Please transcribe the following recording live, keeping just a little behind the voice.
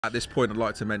At this point, I'd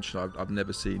like to mention I've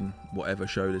never seen whatever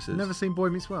show this is. Never seen Boy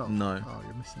Meets World? No. Oh,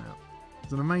 you're missing out.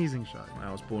 It's an amazing show.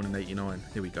 I was born in '89.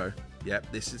 Here we go.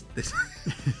 Yep, this is this.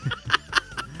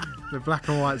 The black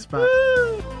and white's back.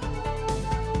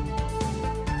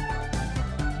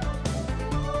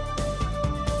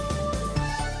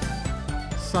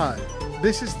 So,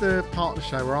 this is the part of the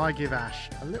show where I give Ash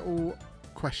a little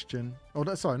question.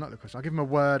 Or, sorry, not a question. I give him a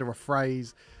word or a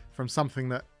phrase from something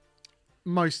that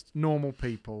most normal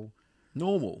people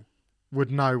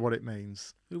would know what it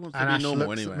means. Who wants to And be Ash normal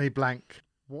looks anyway? at me blank.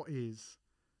 What is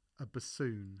a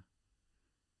bassoon?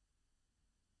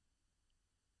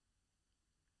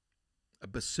 A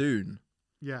bassoon,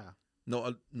 Yeah.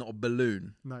 not a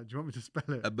balloon. No, do you want me to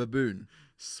spell it? A baboon.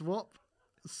 Swap.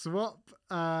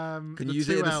 Can The you use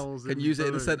two it? L's Can you use it in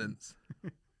a balloon. sentence?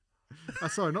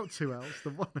 Sorry, not two L's.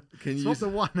 The one. Can you Swap use the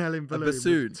one L in a balloon.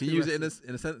 bassoon? with Can you two use it S's.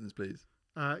 in a sentence, please?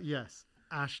 Yes.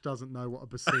 Ash doesn't know what a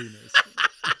bassoon is.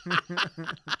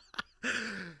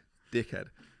 Dickhead.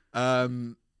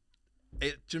 Do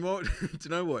you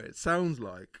know what it sounds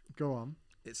like? Go on.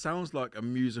 It sounds like a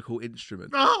musical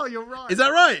instrument. Oh, you're right. Is that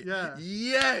right? Yeah.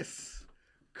 Yes.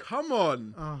 Come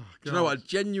on. Oh, God. Do you know what? I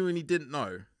genuinely didn't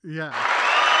know. Yeah.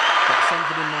 But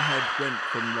something in my head went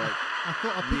from like I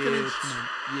thought I'd pick an instrument.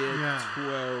 year Yeah.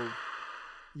 12,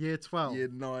 Year 12. year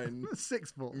 9,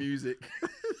 Sixth form. music.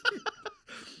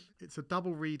 It's a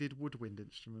double-reeded woodwind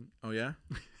instrument. Oh yeah?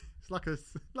 It's like a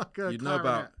You'd know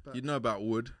clarinet, but you'd know about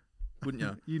wood, wouldn't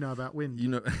you? you know about wind. You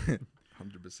know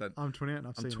 100%. I'm 28 and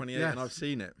I've seen I'm it. 28 Yes. and I've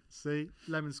seen it. See?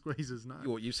 Lemon squeezers now.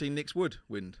 What, you've seen Nick's wood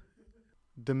wind?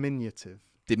 Diminutive.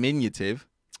 Diminutive.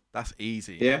 That's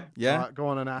easy. Yeah. Yeah? Right, go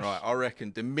on and Ash. Right, I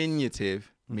reckon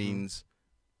diminutive means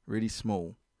really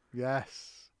small.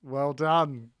 Yes. Well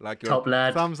done. Like your Top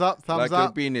lad. Thumbs up, thumbs like your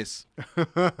up. penis.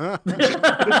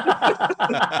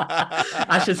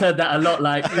 Ash has heard that a lot.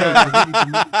 Like, what?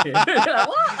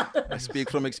 I speak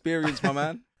from experience, my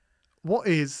man. What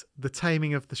is the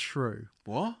taming of the shrew?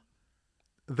 What?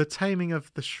 The taming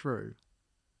of the shrew.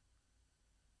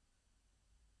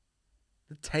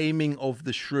 The taming of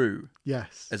the shrew.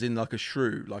 Yes. As in like a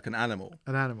shrew, like an animal.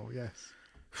 An animal, yes.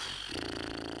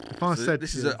 If I said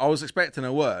This to is you- I was expecting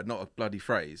a word, not a bloody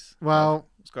phrase. Well,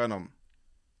 What's going on?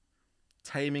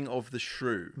 Taming of the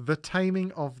shrew. the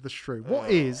taming of the shrew. What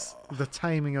is the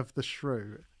taming of the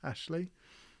shrew, Ashley?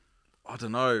 I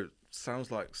don't know.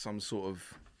 Sounds like some sort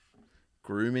of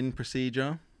grooming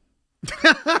procedure.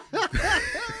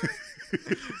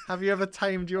 Have you ever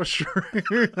tamed your shrew?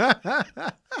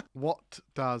 What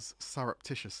does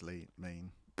surreptitiously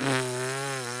mean?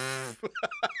 If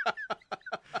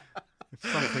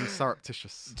something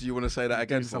surreptitious. Do you want to say that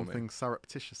again Do for me? something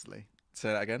surreptitiously. Say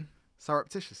that again?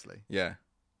 Surreptitiously. Yeah.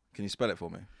 Can you spell it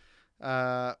for me?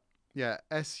 Yeah,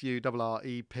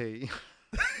 SURREP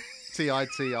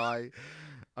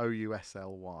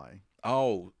TITIOUSLY.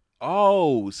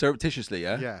 Oh, surreptitiously,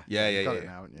 yeah? Yeah, Yeah. you got it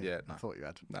now, haven't you? Yeah, I thought you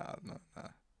had. no.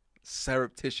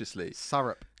 Surreptitiously.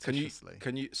 Surreptitiously.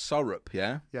 Can you syrup,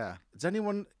 yeah? Yeah. Does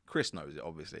anyone, Chris knows it,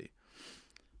 obviously.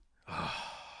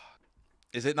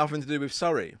 Is it nothing to do with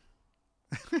Surrey?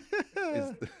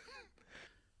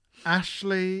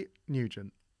 Ashley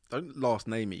Nugent. Don't last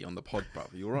name me on the pod,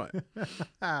 bruv. You all right?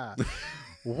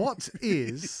 What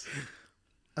is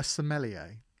a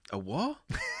sommelier? A what?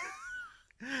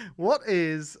 What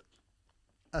is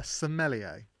a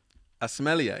sommelier? A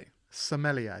sommelier.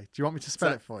 Sommelier. Do you want me to spell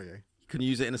So- it for you? Can you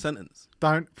use it in a sentence?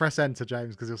 Don't press enter,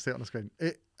 James, because you'll see it on the screen.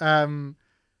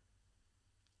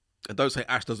 And don't say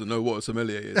Ash doesn't know what a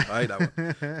sommelier is. I hate that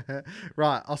one.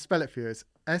 Right, I'll spell it for you. It's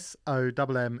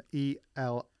SOMMELIER.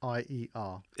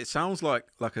 It sounds like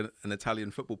an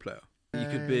Italian football player. You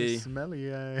could be,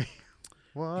 sommelier.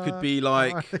 What could be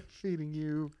like- am I feeding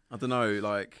you? I don't know,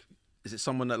 like, is it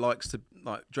someone that likes to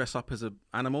like dress up as an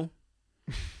animal?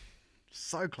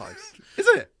 So close. Is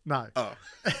it? No. Oh.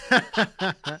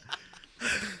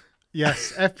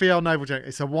 Yes, FPL Naval Joke.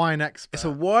 It's a wine expert. It's a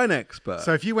wine expert.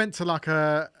 So if you went to like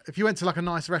a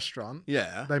nice restaurant,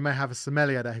 yeah. they may have a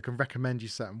sommelier there who can recommend you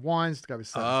certain wines to go with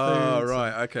certain Oh, foods.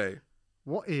 right. Okay.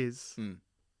 What is Hmm.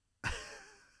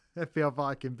 FPL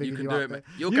Viking? You bigging can you do up it, man.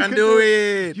 there. You can do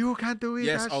it. You can do it.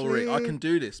 Yes, Ashley. Ulrich. I can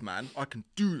do this, man. I can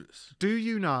do this. Do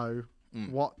you know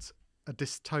what a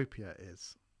dystopia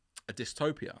is? A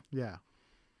dystopia. Yeah.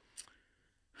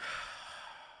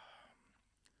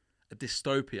 A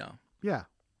dystopia. Yeah.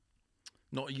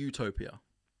 Not a utopia.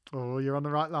 Oh, you're on the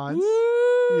right lines.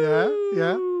 Woo!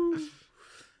 Yeah.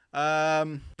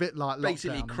 Um, Bit like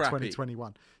Basically lockdown in crappy.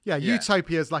 2021. Yeah, Yeah.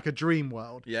 utopia is like a dream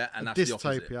world. yeah, and A that's the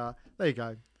opposite. dystopia. There you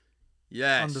go.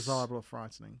 Yes. Undesirable or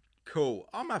frightening. Cool.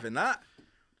 I'm having that.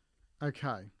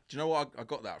 Okay. Do you know what? I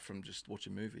got that from just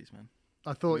watching movies, man.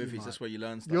 I thought you Movies, might. that's where you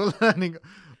learn stuff. You're learning.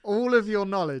 All of your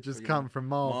knowledge has come from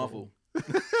Marvel.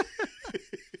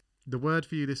 The word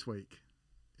for you this week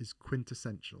is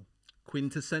quintessential.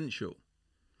 Quintessential.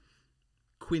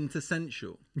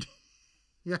 Quintessential.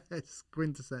 Yes,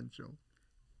 quintessential.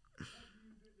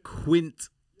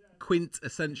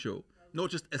 Quintessential. Not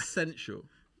just essential.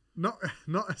 Not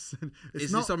it's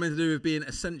Is not this something to do with being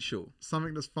essential?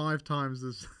 something that's 5 times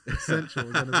as essential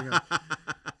as anything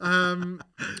else.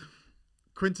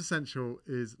 Quintessential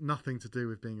is nothing to do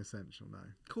with being essential. No.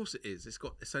 Of course it is. It's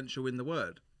got essential in the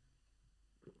word.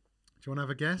 Do you want to have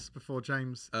a guess before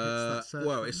James hits that search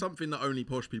Well, button? it's something that only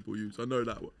posh people use. I know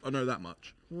that. I know that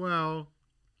much. Well,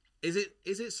 Is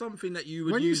it something that you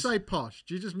would when use? you say posh,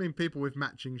 do you just mean people with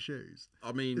matching shoes?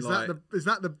 I mean, Is like,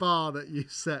 that the bar that you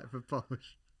set for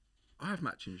posh? I have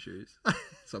matching shoes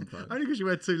sometimes. Only because you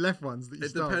wear 2 left ones that you It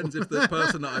stole. depends if the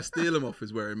person that I steal them off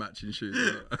is wearing matching shoes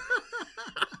or not.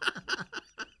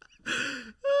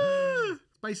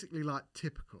 Basically like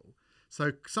typical.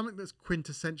 So something that's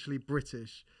quintessentially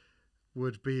British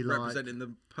would be like Representing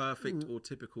the perfect or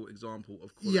typical example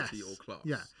of quality or class.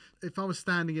 Yeah. If I was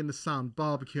standing in the sun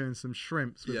barbecuing some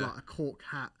shrimps with like a cork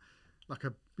hat, like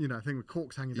a thing with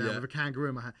corks hanging down with a kangaroo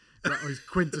in my hand, like, he's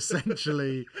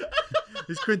quintessentially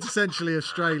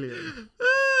Australian.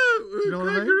 Do you know what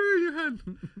I mean? Kangaroo in your hand.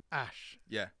 Ash,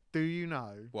 Yeah. do you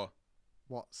know What?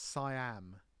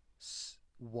 Siam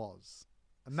was?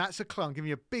 And that's a clue. I'm giving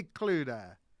you a big clue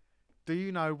there. Do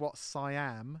you know what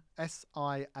Siam,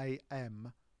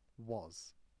 SIAM,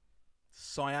 was?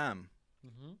 Siam.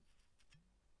 Mm-hmm.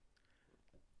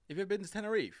 Have you ever been to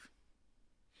Tenerife?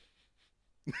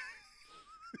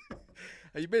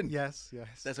 Have you been? Yes.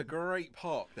 There's a great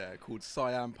park there called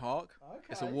Siam Park. Okay.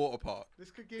 It's a water park. This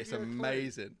could give It's you a clue.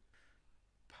 amazing.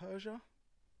 Persia?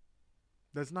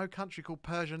 There's no country called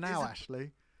Persia now,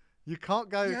 Ashley. You can't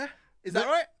go. Yeah. Is that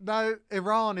right? No,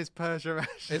 Iran is Persia.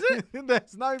 Ashley. Is it?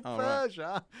 There's no Oh, right.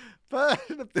 Persia.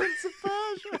 The Prince of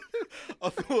Persia. I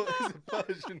thought it was a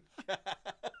Persian cat.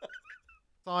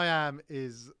 Siam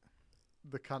is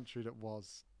the country that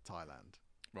was Thailand.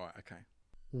 Right, okay.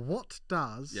 What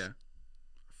does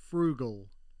frugal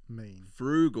mean?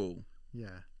 Frugal.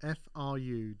 Yeah.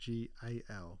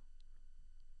 FRUGAL.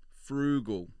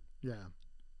 Frugal. Yeah.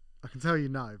 I can tell you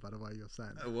know by the way you're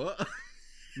saying it. What?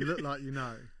 You look like you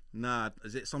know. Nah,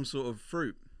 is it some sort of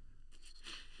fruit?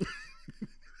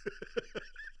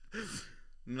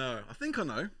 No, I think I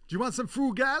know. Do you want some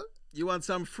frugal? You want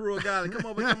some frugal? Come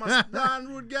over to my stand,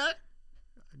 frugal. I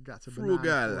got a Frugal.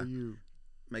 banana for you.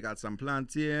 Me got some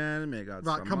plantain, me got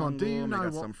Right, some come on, do mango, you me know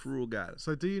got what- some frugal.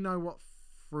 So do you know what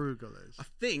frugal is? I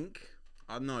think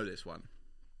I know this one.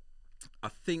 I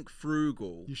think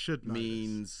frugal You should know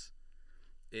means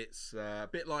it's a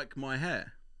bit like my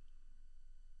hair.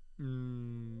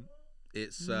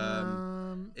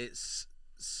 It's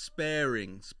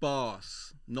sparing,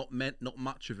 sparse, not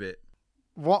much of it.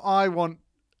 What I want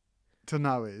to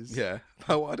know is, Yeah.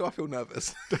 Why do I feel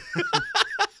nervous?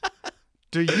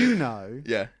 do you know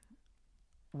Yeah.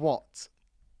 what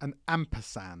an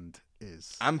ampersand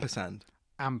is? Ampersand.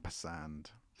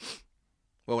 Ampersand.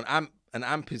 Well, an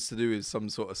amp is to do with some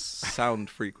sort of sound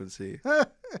frequency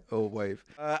or wave.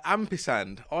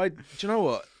 Ampersand. Do you know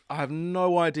what? I have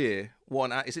no idea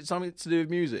what is it something to do with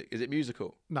music? Is it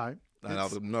musical? No. And I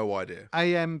have no idea.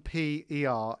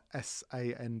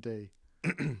 AMPERSAND.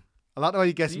 I like the way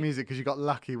you guess music because you got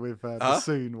lucky with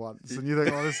bassoon once, and you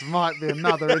think, "Oh, this might be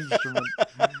another instrument."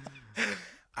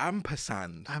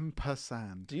 Ampersand.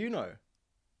 Ampersand. Do you know?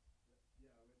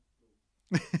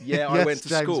 Yeah, I Yes, went to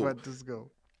James school. went to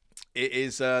school. It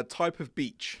is a type of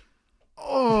beach.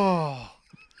 Oh,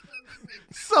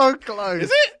 so close.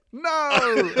 Is it?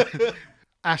 No.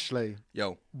 Ashley,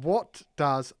 Yo, what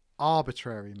does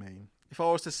arbitrary mean? if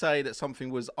I was to say that something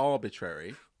was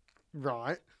arbitrary,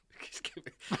 Right.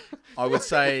 I would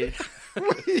say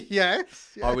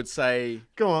Yes. I would say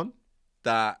Go on.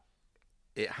 that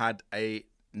it had a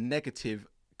negative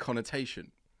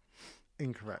connotation.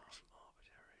 Incorrect.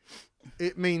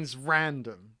 It means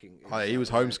random. Oh, he was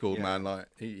homeschooled, man. Like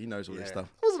he knows all this stuff.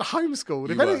 I wasn't homeschooled.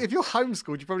 You were. If you're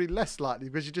homeschooled, you're probably less likely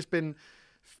because you've just been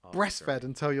breastfed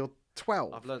until you're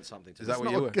 12. I've learnt something today. Is that what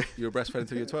not you a were? good- You were breastfed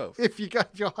until you're 12. If you're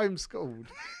homeschooled.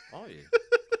 Are you?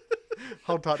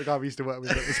 Hold tight, the guy we used to work with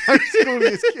that was homeschooling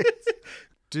his kids.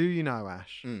 Do you know,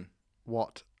 Ash,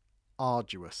 what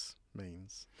arduous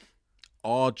means?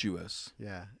 Arduous.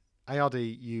 Yeah.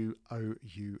 ARDUOUS.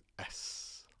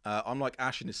 I'm like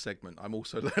Ash in this segment. I'm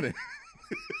also learning.